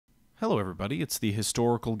Hello everybody, it's the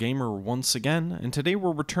Historical Gamer once again, and today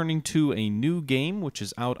we're returning to a new game which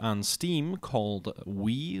is out on Steam called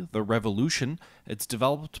We, the Revolution. It's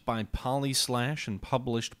developed by Polyslash and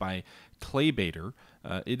published by Claybaiter.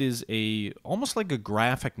 It is almost like a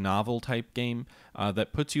graphic novel type game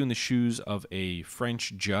that puts you in the shoes of a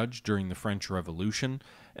French judge during the French Revolution.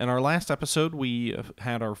 In our last episode, we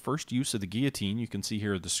had our first use of the guillotine. You can see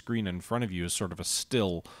here the screen in front of you is sort of a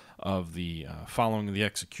still of the following the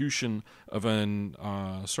execution of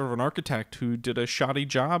sort of an architect who did a shoddy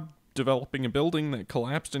job developing a building that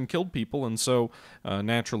collapsed and killed people, and so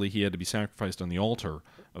naturally he had to be sacrificed on the altar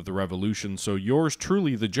of the revolution. So yours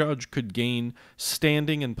truly, the judge, could gain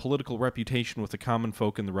standing and political reputation with the common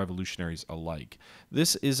folk and the revolutionaries alike.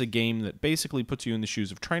 This is a game that basically puts you in the shoes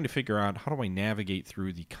of trying to figure out, how do I navigate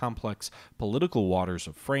through the complex political waters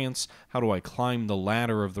of France? How do I climb the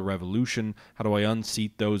ladder of the revolution? How do I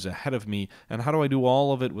unseat those ahead of me? And how do I do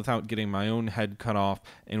all of it without getting my own head cut off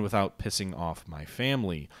and without pissing off my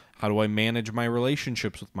family? How do I manage my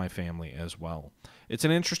relationships with my family as well? It's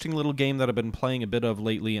an interesting little game that I've been playing a bit of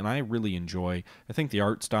lately, and I really enjoy. I think the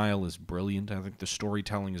art style is brilliant. I think the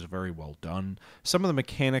storytelling is very well done. Some of the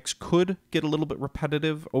mechanics could get a little bit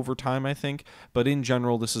repetitive over time, I think, but in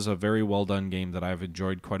general, this is a very well done game that I've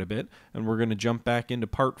enjoyed quite a bit, and we're going to jump back into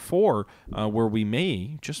part 4, where we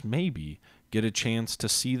may, just maybe, get a chance to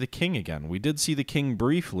see the king again. We did see the king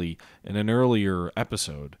briefly in an earlier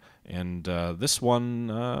episode, and this one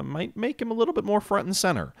might make him a little bit more front and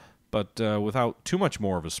center. But without too much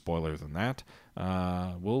more of a spoiler than that,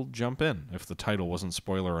 we'll jump in. If the title wasn't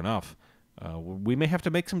spoiler enough, we may have to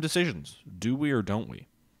make some decisions. Do we or don't we?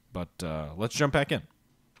 But let's jump back in.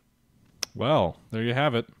 Well, there you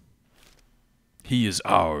have it. He is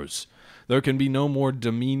ours. There can be no more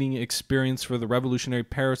demeaning experience for the revolutionary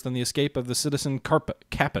Paris than the escape of the citizen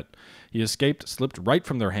Capet. He escaped, slipped right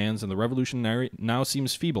from their hands, and the revolutionary now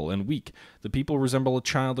seems feeble and weak. The people resemble a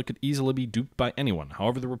child that could easily be duped by anyone.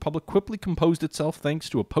 However, the Republic quickly composed itself thanks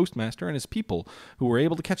to a postmaster and his people, who were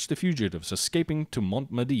able to catch the fugitives escaping to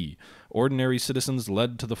Montmedy. Ordinary citizens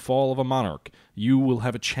led to the fall of a monarch. You will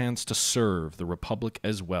have a chance to serve the Republic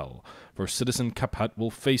as well, for Citizen Capet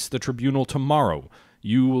will face the tribunal tomorrow.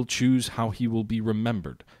 You will choose how he will be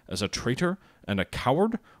remembered, as a traitor and a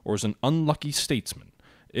coward, or as an unlucky statesman.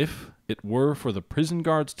 If it were for the prison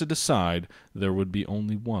guards to decide, there would be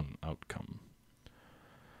only one outcome.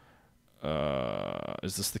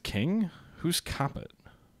 Is this the king? Who's Capet?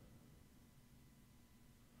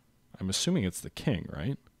 I'm assuming it's the king,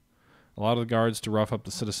 right? Allow the guards to rough up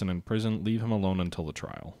the citizen in prison. Leave him alone until the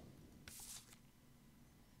trial.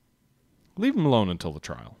 Leave him alone until the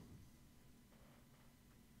trial.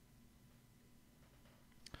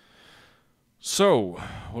 So,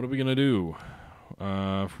 what are we going to do?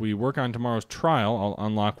 If we work on tomorrow's trial, I'll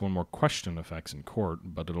unlock one more question effects in court,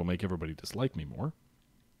 but it'll make everybody dislike me more.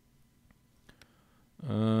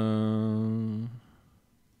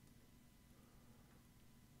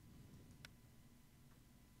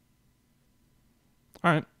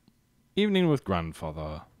 Alright. Evening with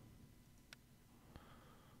grandfather.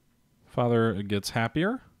 Father gets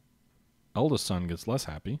happier. Eldest son gets less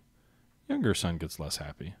happy. Younger son gets less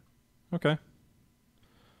happy. Okay.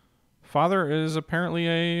 Father is apparently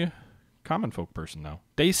a common folk person now.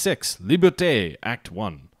 Day 6, Liberté, Act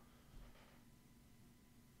 1.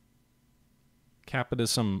 Capet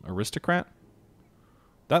is some aristocrat?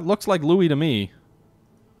 That looks like Louis to me.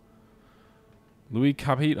 Louis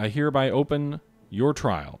Capet, I hereby open your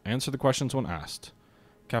trial. Answer the questions when asked.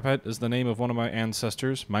 Capet is the name of one of my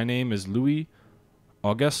ancestors. My name is Louis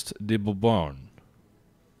Auguste de Bourbon.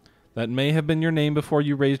 That may have been your name before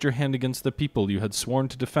you raised your hand against the people you had sworn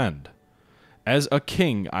to defend. As a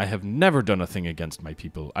king, I have never done a thing against my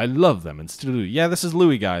people. I love them and still do. Yeah, this is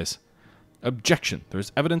Louis, guys. Objection. There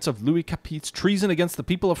is evidence of Louis Capet's treason against the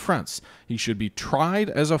people of France. He should be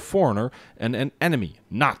tried as a foreigner and an enemy,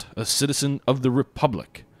 not a citizen of the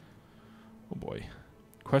Republic. Oh boy.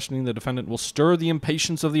 Questioning the defendant will stir the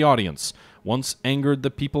impatience of the audience. Once angered,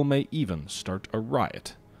 the people may even start a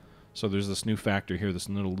riot. So there's this new factor here, this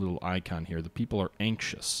little icon here. The people are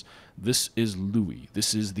anxious. This is Louis.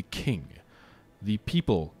 This is the king. The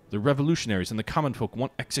people, the revolutionaries, and the common folk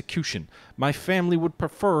want execution. My family would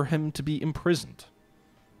prefer him to be imprisoned.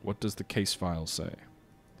 What does the case file say?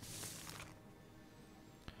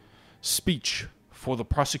 Speech for the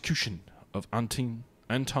prosecution of Anthony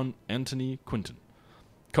Quinton.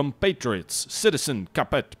 Compatriots, citizen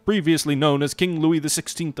Capet, previously known as King Louis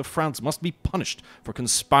XVI of France, must be punished for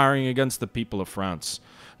conspiring against the people of France.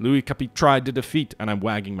 Louis Capet tried to defeat, and I'm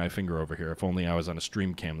wagging my finger over here, if only I was on a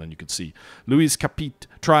stream cam then you could see. Louis Capet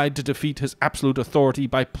tried to defeat his absolute authority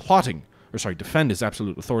by defend his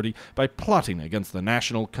absolute authority by plotting against the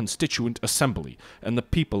National Constituent Assembly and the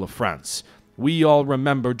people of France. We all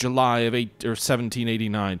remember July of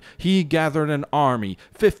 1789. He gathered an army,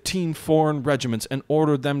 15 foreign regiments, and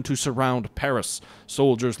ordered them to surround Paris.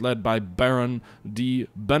 Soldiers led by Baron de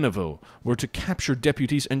Benneville were to capture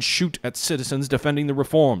deputies and shoot at citizens defending the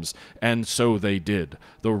reforms. And so they did.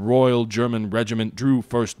 The Royal German Regiment drew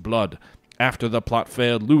first blood. After the plot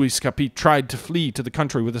failed, Louis Capet tried to flee to the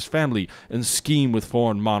country with his family and scheme with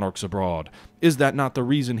foreign monarchs abroad. Is that not the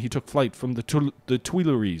reason he took flight from the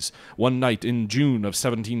Tuileries one night in June of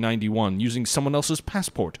 1791, using someone else's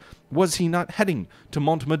passport? Was he not heading to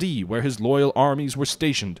Montmedy, where his loyal armies were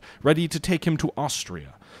stationed, ready to take him to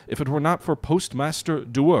Austria? If it were not for Postmaster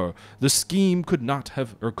Dewar, the scheme could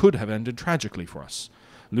have ended tragically for us.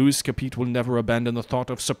 Louis Capet will never abandon the thought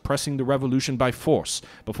of suppressing the revolution by force.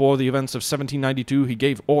 Before the events of 1792, he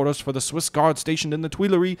gave orders for the Swiss Guard stationed in the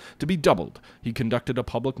Tuileries to be doubled. He conducted a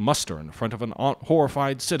public muster in front of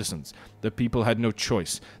horrified citizens. The people had no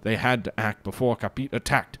choice. They had to act before Capet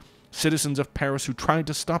attacked. Citizens of Paris who tried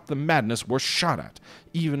to stop the madness were shot at,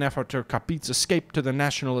 even after Capet's escape to the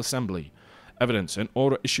National Assembly. Evidence, an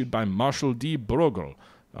order issued by Marshal de Broglie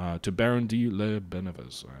to Baron de Le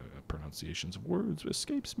Beneves. Pronunciations of words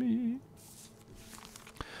escapes me.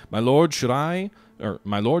 My lord, should any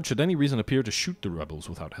reason appear to shoot the rebels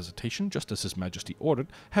without hesitation, just as his majesty ordered,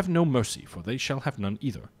 have no mercy, for they shall have none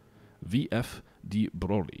either. V.F. de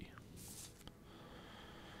Broglie.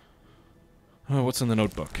 Oh, what's in the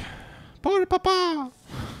notebook? Poor papa!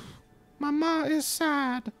 Mama is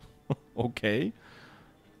sad. Okay.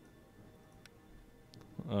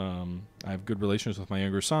 I have good relations with my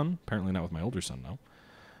younger son. Apparently not with my older son, though.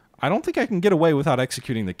 I don't think I can get away without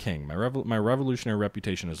executing the king. My revolutionary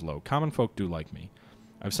reputation is low. Common folk do like me.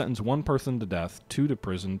 I've sentenced 1 person to death, 2 to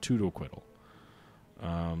prison, 2 to acquittal.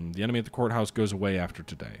 The enemy at the courthouse goes away after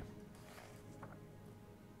today.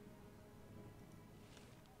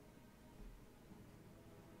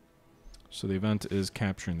 So the event is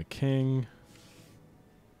capturing the king.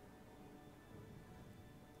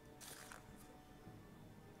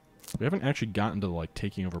 We haven't actually gotten to, like,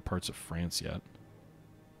 taking over parts of France yet.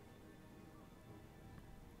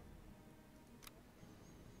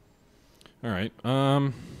 Alright,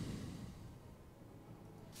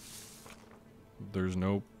 there's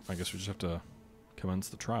no... I guess we just have to commence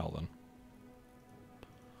the trial, then.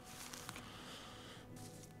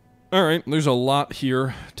 Alright, there's a lot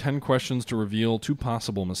here. 10 questions to reveal, 2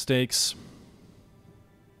 possible mistakes.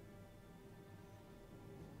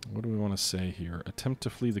 What do we want to say here? Attempt to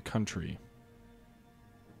flee the country.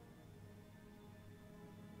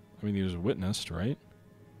 I mean, he was witnessed, right?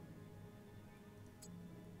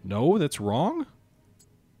 No, that's wrong?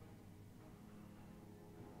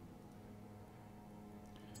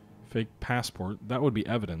 Fake passport. That would be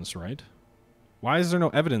evidence, right? Why is there no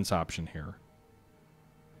evidence option here?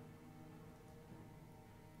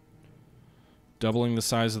 Doubling the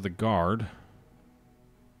size of the guard.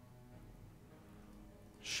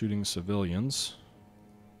 Shooting civilians.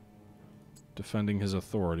 Defending his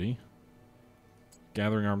authority.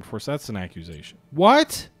 Gathering armed force. That's an accusation.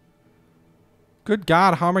 What? Good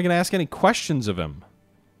God, how am I going to ask any questions of him?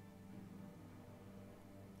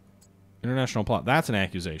 International plot. That's an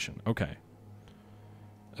accusation. Okay.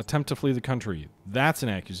 Attempt to flee the country. That's an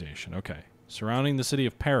accusation. Okay. Surrounding the city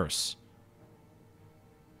of Paris.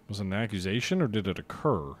 Was it an accusation or did it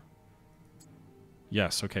occur?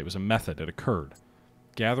 Yes, okay. It was a method. It occurred.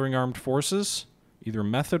 Gathering armed forces. Either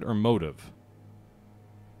method or motive.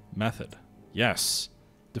 Method. Yes.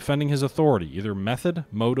 Defending his authority. Either method,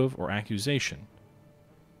 motive, or accusation.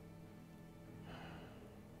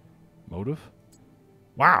 Motive?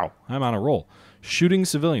 Wow, I'm on a roll. Shooting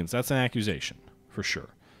civilians. That's an accusation, for sure.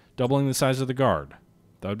 Doubling the size of the guard.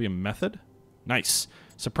 That would be a method? Nice.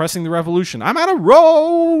 Suppressing the revolution. I'm on a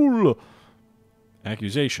roll!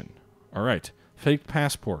 Accusation. All right. Fake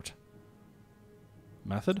passport.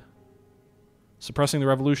 Method? Suppressing the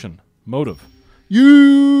revolution. Motive.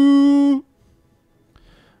 You!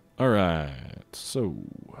 All right. So,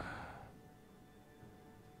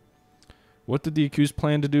 what did the accused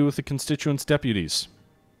plan to do with the constituents' deputies?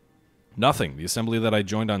 Nothing. The assembly that I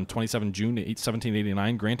joined on 27 June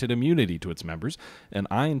 1789 granted immunity to its members, and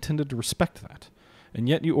I intended to respect that. And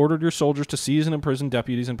yet you ordered your soldiers to seize and imprison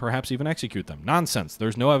deputies and perhaps even execute them. Nonsense.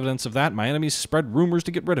 There's no evidence of that. My enemies spread rumors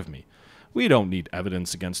to get rid of me. We don't need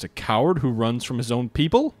evidence against a coward who runs from his own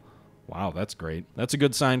people. Wow, that's great. That's a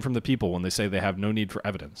good sign from the people when they say they have no need for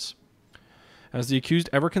evidence. Has the accused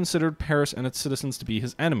ever considered Paris and its citizens to be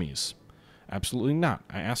his enemies? Absolutely not.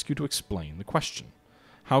 I ask you to explain the question.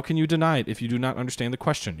 How can you deny it if you do not understand the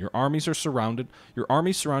question? Your armies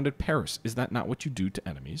surrounded Paris. Is that not what you do to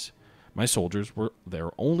enemies? My soldiers were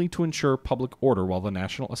there only to ensure public order while the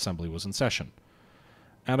National Assembly was in session.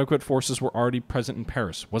 Adequate forces were already present in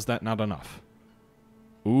Paris. Was that not enough?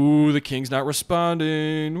 Ooh, the king's not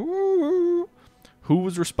responding. Ooh. Who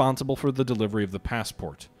was responsible for the delivery of the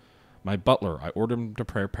passport? My butler. I ordered him to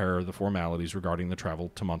prepare the formalities regarding the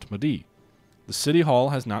travel to Montmedy. The city hall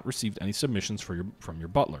has not received any submissions from your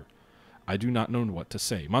butler. I do not know what to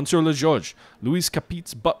say. Monsieur le Juge, Louis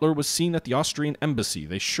Capet's butler was seen at the Austrian embassy.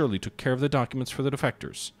 They surely took care of the documents for the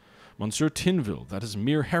defectors. Monsieur Tinville, that is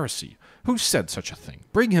mere heresy. Who said such a thing?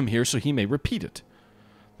 Bring him here so he may repeat it.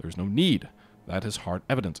 There is no need. That is hard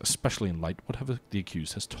evidence, especially in light what the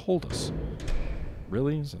accused has told us.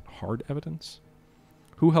 Really? Is it hard evidence?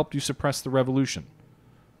 Who helped you suppress the revolution?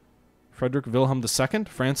 Frederick Wilhelm II,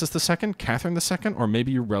 Francis II, Catherine II, or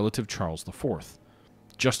maybe your relative Charles IV?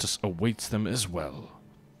 Justice awaits them as well.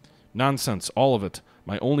 Nonsense, all of it.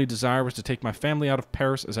 My only desire was to take my family out of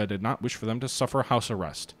Paris as I did not wish for them to suffer house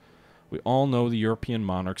arrest. We all know the European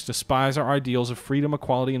monarchs despise our ideals of freedom,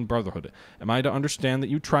 equality, and brotherhood. Am I to understand that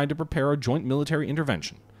you tried to prepare a joint military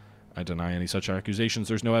intervention? I deny any such accusations.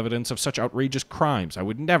 There's no evidence of such outrageous crimes. I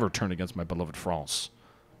would never turn against my beloved France.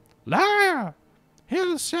 Liar!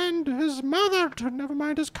 He'll send his mother to never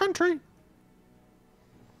mind his country.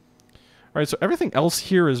 All right, so everything else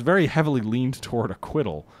here is very heavily leaned toward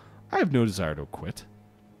acquittal. I have no desire to acquit.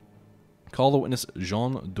 Call the witness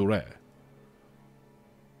Jean Duret.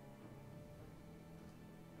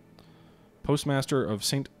 Postmaster of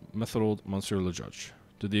Saint Methode, Monsieur le Juge.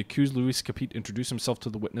 Did the accused Louis Capet introduce himself to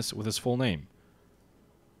the witness with his full name?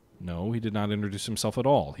 No, he did not introduce himself at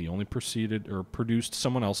all. He only produced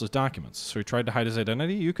someone else's documents. So he tried to hide his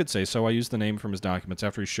identity? You could say so. I used the name from his documents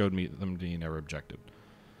after he showed me them and he never objected.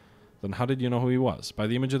 Then how did you know who he was? By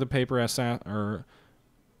the image of the paper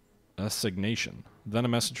assignation. Then a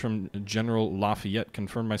message from General Lafayette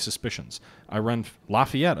confirmed my suspicions. I ran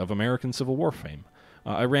Lafayette of American Civil War fame.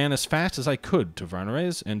 I ran as fast as I could to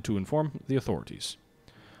Varnares and to inform the authorities.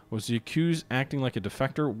 Was the accused acting like a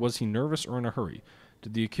defector? Was he nervous or in a hurry?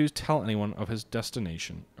 Did the accused tell anyone of his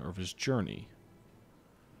destination or of his journey?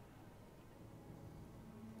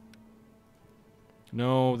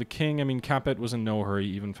 No, the king, Capet was in no hurry,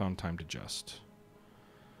 even found time to jest.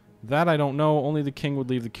 That I don't know. Only the king would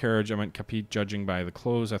leave the carriage. I meant Capet, judging by the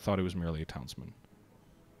clothes. I thought he was merely a townsman.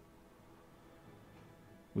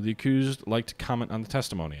 Would the accused like to comment on the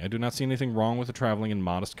testimony? I do not see anything wrong with the traveling in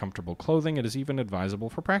modest, comfortable clothing. It is even advisable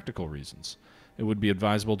for practical reasons. It would be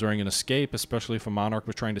advisable during an escape, especially if a monarch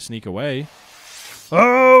was trying to sneak away.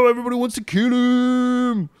 Oh, everybody wants to kill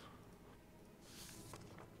him!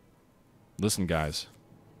 Listen, guys.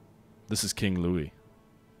 This is King Louis.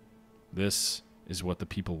 This is what the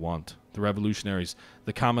people want. The revolutionaries,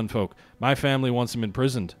 the common folk. My family wants him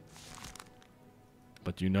imprisoned.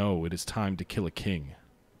 But you know, it is time to kill a king.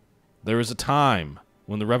 There is a time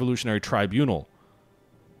when the Revolutionary Tribunal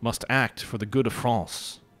must act for the good of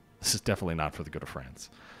France. This is definitely not for the good of France.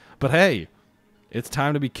 But hey, it's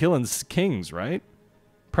time to be killing kings, right?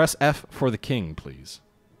 Press F for the king, please.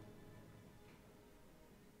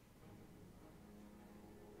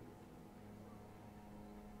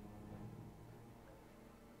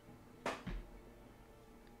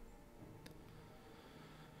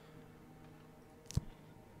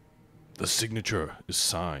 The signature is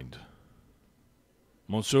signed.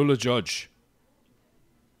 Monsieur le Juge.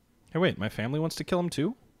 Hey, wait, my family wants to kill him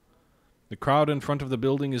too? The crowd in front of the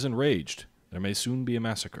building is enraged. There may soon be a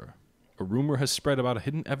massacre. A rumor has spread about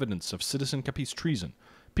hidden evidence of Citizen Capet's treason.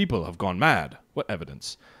 People have gone mad. What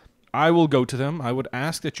evidence? I will go to them. I would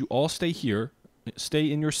ask that you all stay here,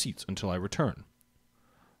 stay in your seats until I return.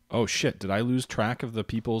 Oh shit, did I lose track of the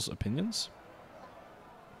people's opinions?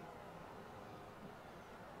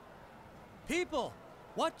 People,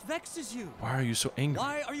 what vexes you? Why are you so angry?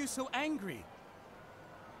 Why are you so angry?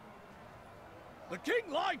 The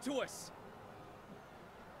king lied to us!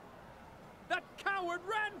 That coward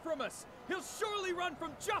ran from us! He'll surely run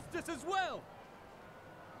from justice as well!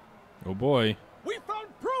 Oh boy. We found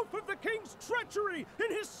proof of the king's treachery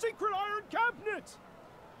in his secret iron cabinet!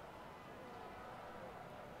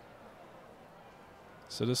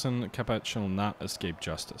 Citizen Capet shall not escape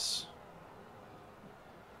justice.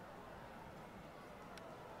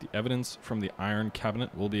 The evidence from the iron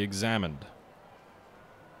cabinet will be examined.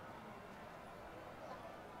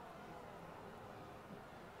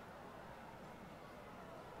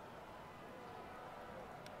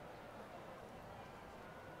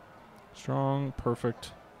 Strong,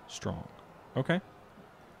 perfect, strong. Okay.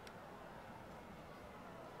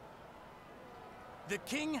 The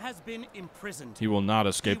king has been imprisoned. He will not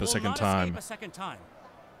escape He a will second not time. escape a second time.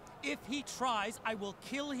 If he tries, I will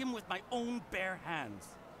kill him with my own bare hands.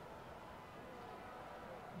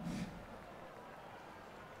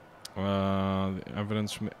 The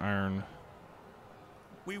evidence from the iron.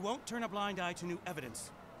 We won't turn a blind eye to new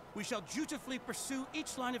evidence. We shall dutifully pursue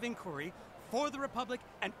each line of inquiry for the Republic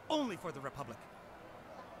and only for the Republic.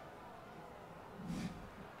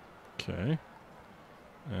 Okay.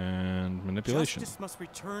 And manipulation. Justice must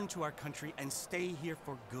return to our country and stay here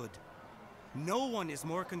for good. No one is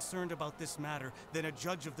more concerned about this matter than a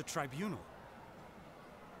judge of the tribunal.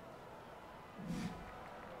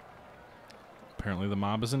 Apparently the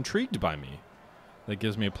mob is intrigued by me. That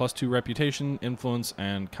gives me a +2 reputation, influence,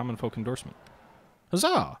 and common folk endorsement.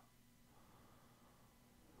 Huzzah!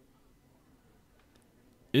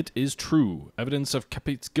 It is true. Evidence of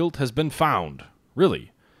Capet's guilt has been found.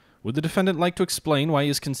 Really? Would the defendant like to explain why he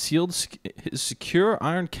has concealed his secure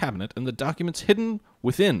iron cabinet and the documents hidden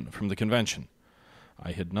within from the convention?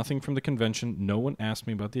 I hid nothing from the convention. No one asked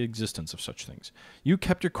me about the existence of such things. You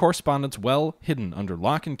kept your correspondence well hidden under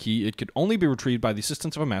lock and key. It could only be retrieved by the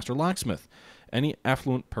assistance of a master locksmith. Any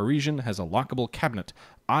affluent Parisian has a lockable cabinet.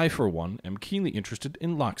 I, for one, am keenly interested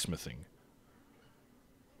in locksmithing.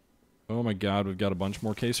 Oh my god, we've got a bunch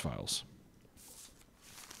more case files.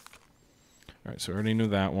 Alright, so we already knew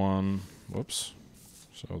that one. Whoops.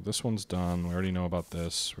 So this one's done. We already know about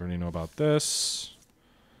this. We already know about this.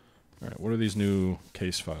 Alright, what are these new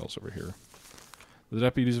case files over here? The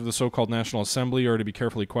deputies of the so-called National Assembly are to be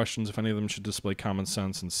carefully questioned. If any of them should display common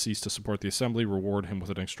sense and cease to support the Assembly, reward him with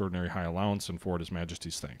an extraordinary high allowance and forward His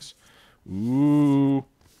Majesty's thanks. Ooh.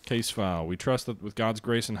 Case file. We trust that with God's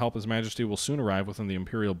grace and help, His Majesty will soon arrive within the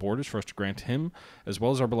imperial borders for us to grant him, as well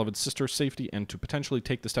as our beloved sister, safety, and to potentially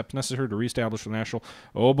take the steps necessary to reestablish the national...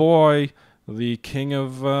 Oh boy! The King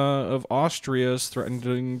of Austria is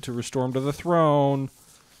threatening to restore him to the throne.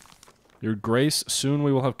 Your Grace, soon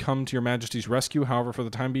we will have come to your Majesty's rescue. However, for the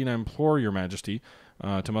time being, I implore your Majesty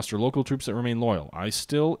to muster local troops that remain loyal. I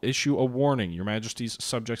still issue a warning, your Majesty's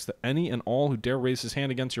subjects, that any and all who dare raise his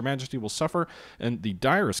hand against your Majesty will suffer, and the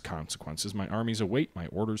direst consequences. My armies await my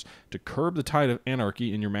orders to curb the tide of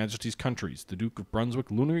anarchy in your Majesty's countries. The Duke of Brunswick,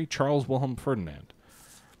 Lunary, Charles Wilhelm Ferdinand.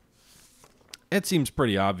 It seems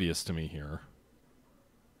pretty obvious to me here.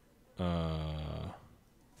 How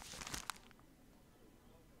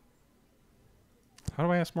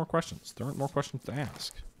do I ask more questions? There aren't more questions to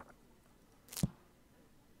ask.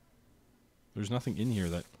 There's nothing in here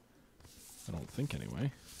that... I don't think,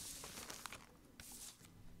 anyway.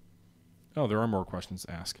 Oh, there are more questions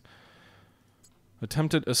to ask.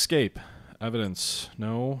 Attempted escape. Evidence.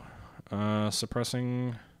 No.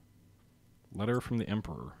 Suppressing... Letter from the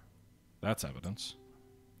Emperor. That's evidence.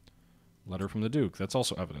 Letter from the Duke. That's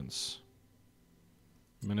also evidence.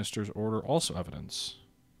 Minister's order. Also evidence.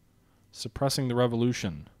 Suppressing the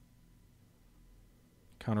revolution.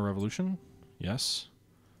 Counter-revolution? Yes.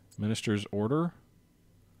 Minister's order.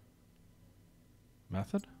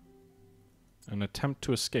 Method? An attempt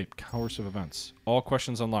to escape. Coercive events. All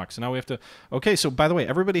questions unlocked. So now we have to... Okay, so by the way,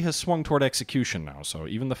 everybody has swung toward execution now, so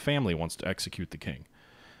even the family wants to execute the king.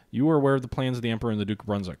 You were aware of the plans of the Emperor and the Duke of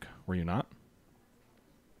Brunswick, were you not?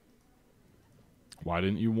 Why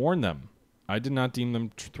didn't you warn them? I did not deem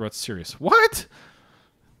them threats serious. What?!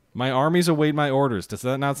 My armies await my orders. Does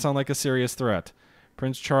that not sound like a serious threat?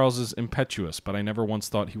 Prince Charles is impetuous, but I never once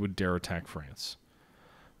thought he would dare attack France.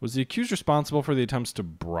 Was the accused responsible for the attempts to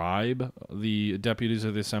bribe the deputies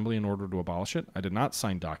of the Assembly in order to abolish it? I did not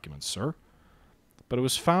sign documents, sir. But it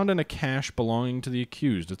was found in a cache belonging to the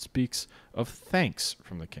accused. It speaks of thanks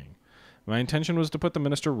from the king. My intention was to put the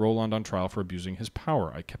minister Roland on trial for abusing his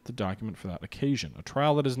power. I kept the document for that occasion. A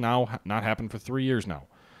trial that has now not happened for 3 years now.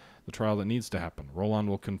 The trial that needs to happen. Roland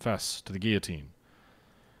will confess to the guillotine.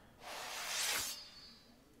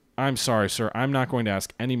 I'm sorry, sir. I'm not going to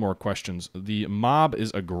ask any more questions. The mob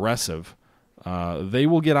is aggressive. They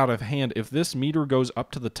will get out of hand. If this meter goes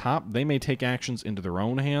up to the top, they may take actions into their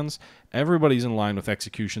own hands. Everybody's in line with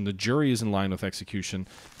execution. The jury is in line with execution.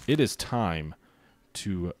 It is time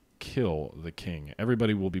to kill the king.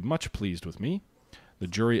 Everybody will be much pleased with me. The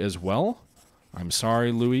jury as well. I'm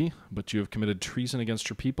sorry, Louis, but you have committed treason against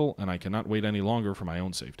your people, and I cannot wait any longer for my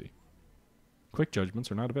own safety. Quick judgments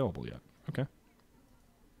are not available yet. Okay.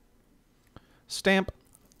 Stamp.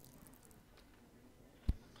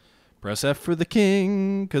 Press F for the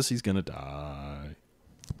king, because he's going to die.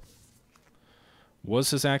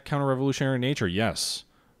 Was his act counter-revolutionary in nature? Yes.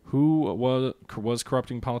 Who was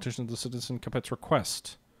corrupting politicians at the citizen Capet's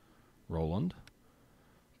request? Roland.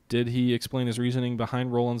 Did he explain his reasoning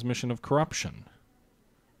behind Roland's mission of corruption?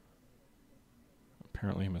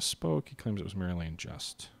 Apparently he misspoke. He claims it was merely in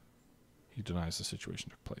jest. He denies the situation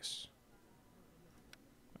took place.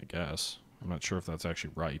 I guess. I'm not sure if that's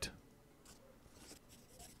actually right.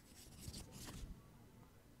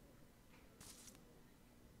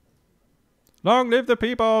 Long live the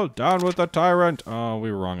people! Down with the tyrant! Oh,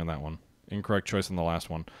 we were wrong on that one. Incorrect choice on the last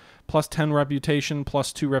one. Plus 10 reputation,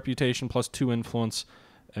 plus 2 reputation, plus 2 influence.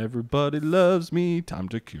 Everybody loves me, time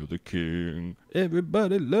to kill the king.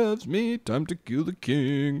 Everybody loves me, time to kill the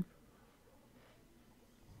king.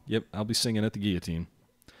 Yep, I'll be singing at the guillotine.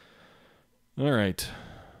 Alright.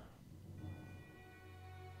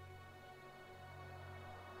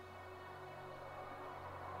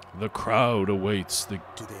 The crowd awaits the...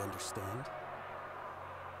 Do they understand?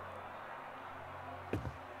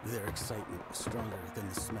 Their excitement was stronger than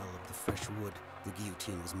the smell of the fresh wood the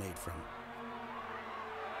guillotine was made from.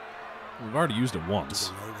 We've already used it once.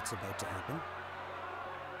 Do they know what's about to happen?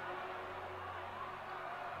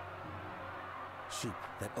 Sheep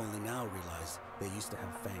that only now realize they used to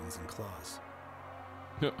have fangs and claws.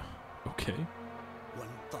 Okay. One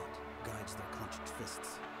thought guides their clenched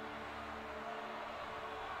fists.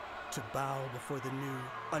 To bow before the new,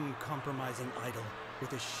 uncompromising idol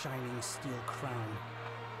with a shining steel crown.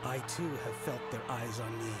 I too have felt their eyes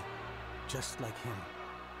on me, just like him.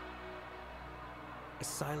 A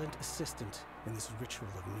silent assistant in this ritual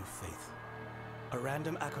of new faith. A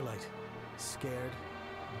random acolyte, scared,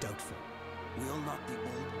 doubtful. Will not the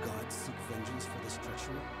old god seek vengeance for this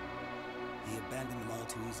treachery? He abandoned them all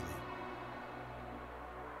too easily.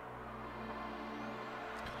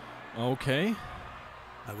 Okay.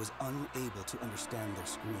 I was unable to understand their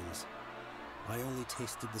screams. I only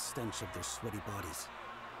tasted the stench of their sweaty bodies.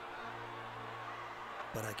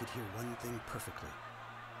 But I could hear one thing perfectly.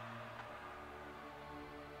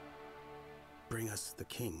 Bring us the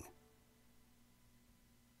king.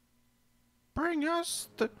 Bring us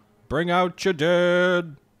the... Bring out your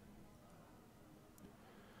dead!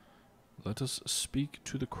 Let us speak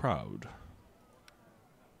to the crowd.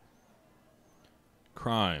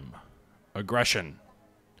 Crime. Aggression.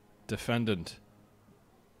 Defendant.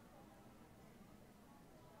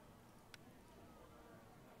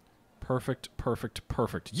 Perfect, perfect,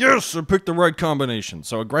 perfect. Yes! I picked the right combination.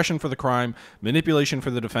 So aggression for the crime, manipulation for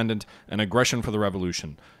the defendant, and aggression for the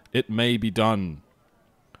revolution. It may be done.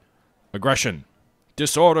 Aggression.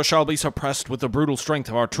 Disorder shall be suppressed with the brutal strength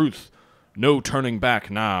of our truth. No turning back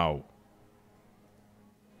now.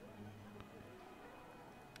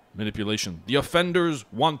 Manipulation. The offenders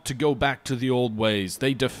want to go back to the old ways.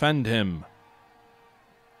 They defend him.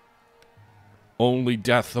 Only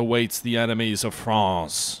death awaits the enemies of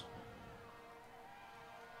France.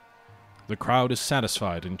 The crowd is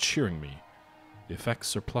satisfied and cheering me. The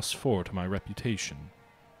effects are +4 to my reputation.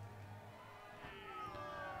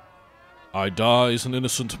 I die as an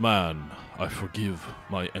innocent man. I forgive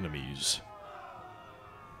my enemies.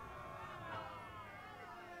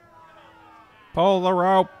 Pull the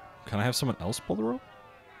rope. Can I have someone else pull the rope?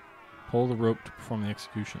 Pull the rope to perform the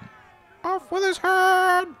execution. Off with his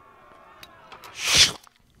head!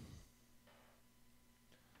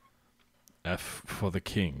 F for the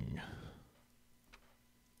king.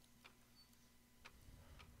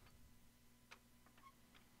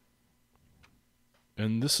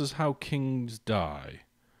 And this is how kings die,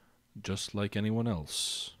 just like anyone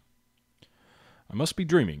else. I must be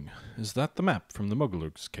dreaming. Is that the map from the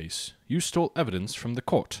Mugglurks case? You stole evidence from the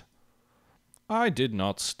court. I did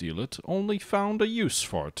not steal it, only found a use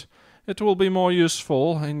for it. It will be more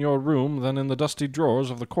useful in your room than in the dusty drawers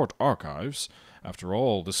of the court archives. After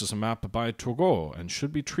all, this is a map by Turgot, and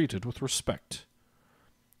should be treated with respect.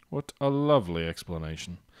 What a lovely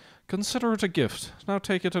explanation. Consider it a gift. Now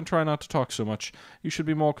take it and try not to talk so much. You should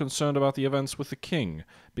be more concerned about the events with the king,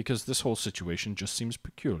 because this whole situation just seems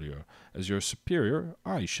peculiar. As your superior,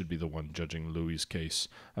 I should be the one judging Louis's case.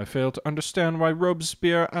 I fail to understand why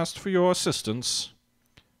Robespierre asked for your assistance.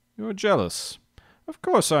 You are jealous. Of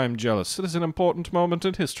course I am jealous. It is an important moment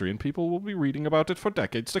in history, and people will be reading about it for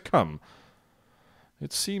decades to come.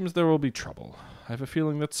 It seems there will be trouble. I have a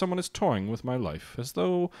feeling that someone is toying with my life, as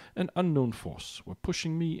though an unknown force were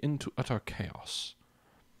pushing me into utter chaos.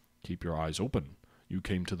 Keep your eyes open. You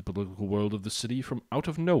came to the political world of the city from out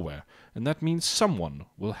of nowhere, and that means someone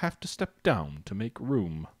will have to step down to make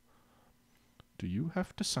room. Do you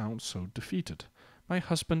have to sound so defeated? My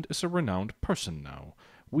husband is a renowned person now.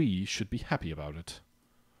 We should be happy about it.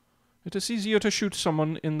 It is easier to shoot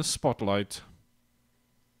someone in the spotlight.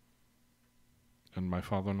 And my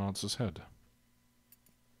father nods his head.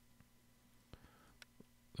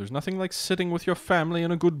 There's nothing like sitting with your family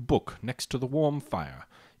and a good book next to the warm fire,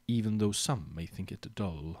 even though some may think it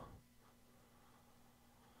dull.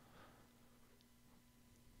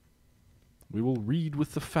 We will read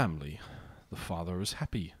with the family. The father is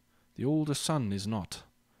happy. The older son is not.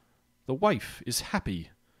 The wife is happy,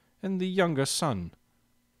 and the younger son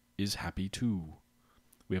is happy too.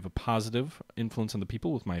 We have a positive influence on the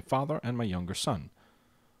people with my father and my younger son.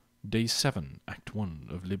 Day 7, Act 1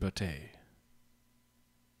 of Liberté.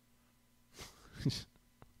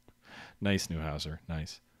 Nice, Newhouser.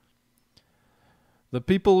 Nice. The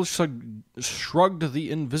people shrugged the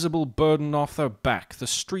invisible burden off their back. The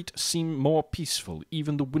street seemed more peaceful.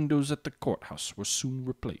 Even the windows at the courthouse were soon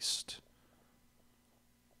replaced.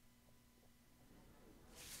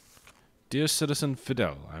 Dear Citizen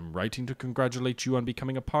Fidel, I'm writing to congratulate you on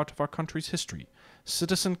becoming a part of our country's history.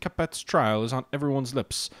 Citizen Capet's trial is on everyone's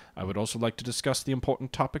lips. I would also like to discuss the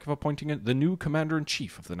important topic of appointing the new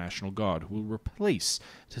Commander-in-Chief of the National Guard, who will replace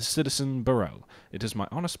Citizen Burrell. It is my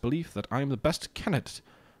honest belief that I am the best candidate.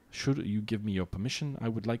 Should you give me your permission, I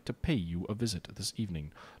would like to pay you a visit this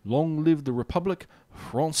evening. Long live the Republic,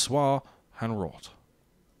 Francois Hanrot.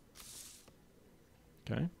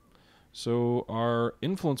 Okay. So our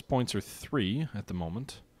influence points are 3 at the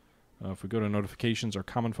moment. If we go to notifications, our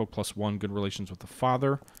common folk +1, good relations with the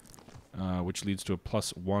father, which leads to a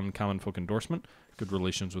 +1 common folk endorsement, good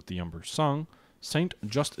relations with the younger son. Saint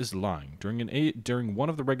just is lying. During one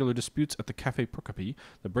of the regular disputes at the Café Procopi,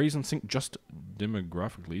 the brazen saint just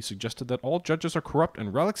demographically suggested that all judges are corrupt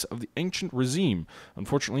and relics of the ancient regime.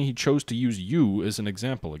 Unfortunately, he chose to use you as an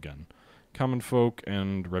example again. Common folk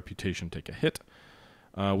and reputation take a hit.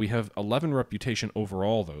 We have 11 reputation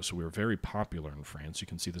overall, though, so we're very popular in France. You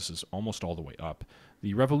can see this is almost all the way up.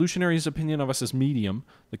 The revolutionaries' opinion of us is medium.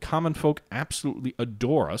 The common folk absolutely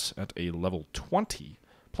adore us at a level 20.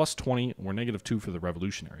 +20, or -2 for the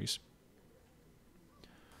revolutionaries.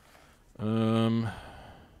 We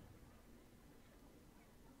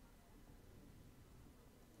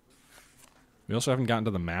also haven't gotten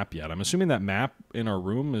to the map yet. I'm assuming that map in our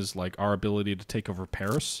room is like our ability to take over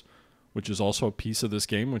Paris, which is also a piece of this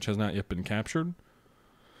game which has not yet been captured.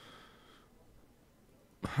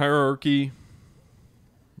 Hierarchy.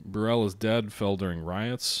 Burrell is dead, fell during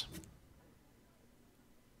riots.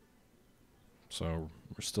 So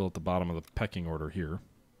we're still at the bottom of the pecking order here.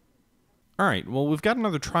 Alright, well, we've got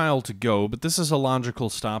another trial to go, but this is a logical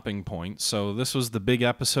stopping point. So this was the big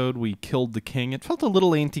episode. We killed the king. It felt a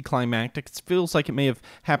little anticlimactic. It feels like it may have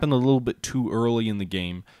happened a little bit too early in the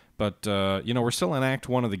game. But, you know, we're still in Act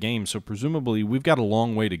 1 of the game, so presumably we've got a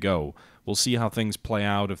long way to go. We'll see how things play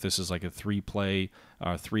out, if this is like a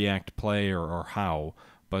 3-act play, or how.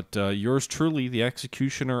 But yours truly, the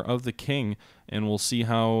executioner of the king, and we'll see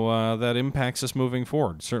how that impacts us moving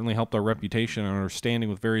forward. Certainly helped our reputation and our standing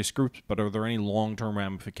with various groups, but are there any long-term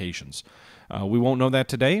ramifications? We won't know that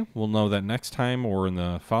today. We'll know that next time or in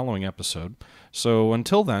the following episode. So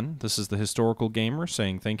until then, this is the Historical Gamer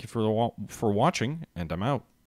saying thank you for watching, and I'm out.